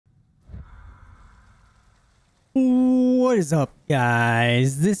What is up,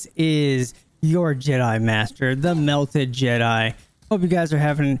 guys? This is your Jedi Master, the Melted Jedi. Hope you guys are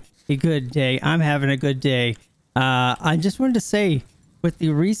having a good day. I'm having a good day. I just wanted to say, with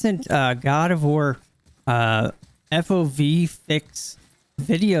the recent God of War FOV FIX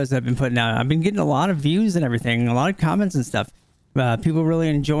videos I've been putting out, I've been getting a lot of views and everything, a lot of comments and stuff. People really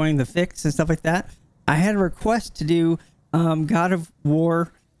enjoying the fix and stuff like that. I had a request to do God of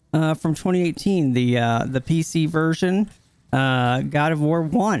War from 2018, the PC version, God of War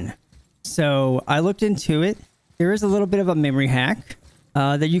 1. So I looked into it. There is a little bit of a memory hack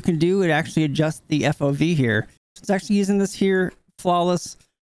that you can do. It actually adjusts the FOV here. It's actually using this here flawless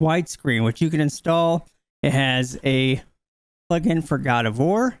widescreen, which you can install. It has a plugin for God of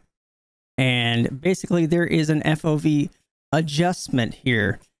War, and basically there is an FOV adjustment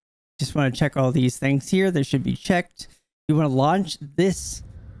here. Just want to check all these things here. They should be checked. You want to launch this.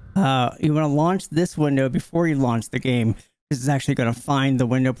 You want to launch this window before you launch the game. This is actually going to find the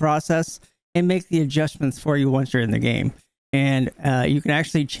window process and make the adjustments for you once you're in the game. And you can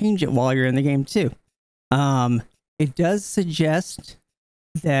actually change it while you're in the game too. It does suggest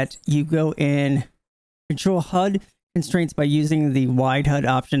that you go in control HUD constraints by using the wide HUD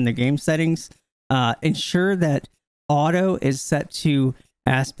option in the game settings. Ensure that auto is set to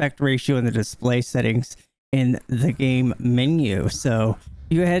aspect ratio in the display settings in the game menu. So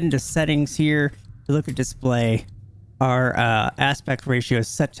you go ahead into settings here, you look at display, our aspect ratio is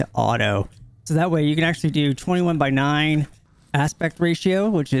set to auto. So that way you can actually do 21:9 aspect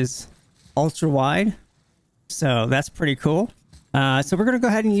ratio, which is ultra wide. So that's pretty cool. So we're going to go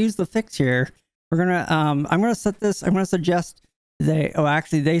ahead and use the fix here. We're going to, I'm going to set this, I'm going to suggest they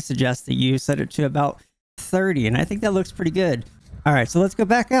suggest that you set it to about 30. And I think that looks pretty good. All right, so let's go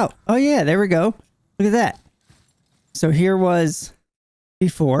back out. Oh yeah, there we go. Look at that. So here was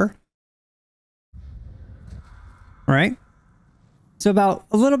before, right? So about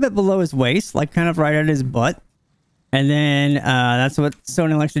a little bit below his waist, like kind of right at his butt. And then that's what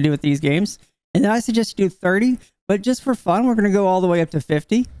Sony likes to do with these games. And then I suggest you do 30, but just for fun, we're going to go all the way up to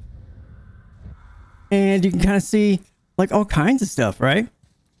 50. And you can kind of see like all kinds of stuff, right?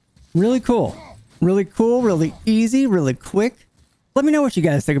 Really cool. Really cool, really easy, really quick. Let me know what you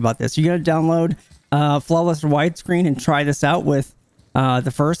guys think about this. You got to download Flawless Widescreen and try this out with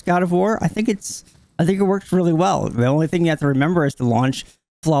the first God of War. I think it works really well. The only thing you have to remember is to launch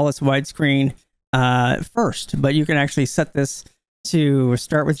Flawless Widescreen first, but you can actually set this to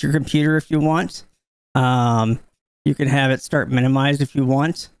start with your computer if you want. You can have it start minimized if you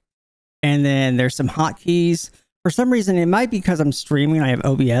want. And then there's some hotkeys. For some reason, it might be because I'm streaming, I have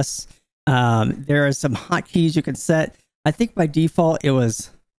OBS. There are some hotkeys you can set. I think by default it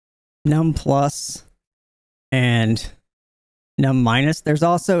was num plus and num minus. There's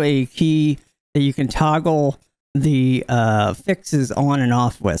also a key that you can toggle the fixes on and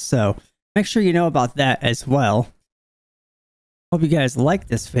off with. So make sure you know about that as well. Hope you guys liked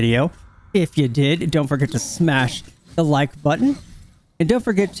this video. If you did, don't forget to smash the like button. And don't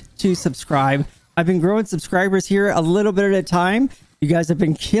forget to subscribe. I've been growing subscribers here a little bit at a time. You guys have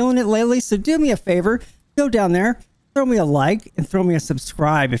been killing it lately. So do me a favor. Go down there, throw me a like, and throw me a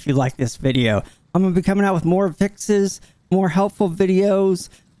subscribe if you like this video. I'm going to be coming out with more fixes, more helpful videos,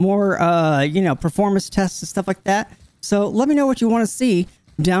 more, performance tests and stuff like that. So let me know what you want to see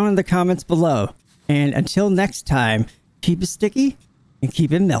down in the comments below. And until next time, keep it sticky and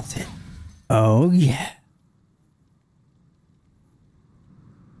keep it melted. Oh, yeah.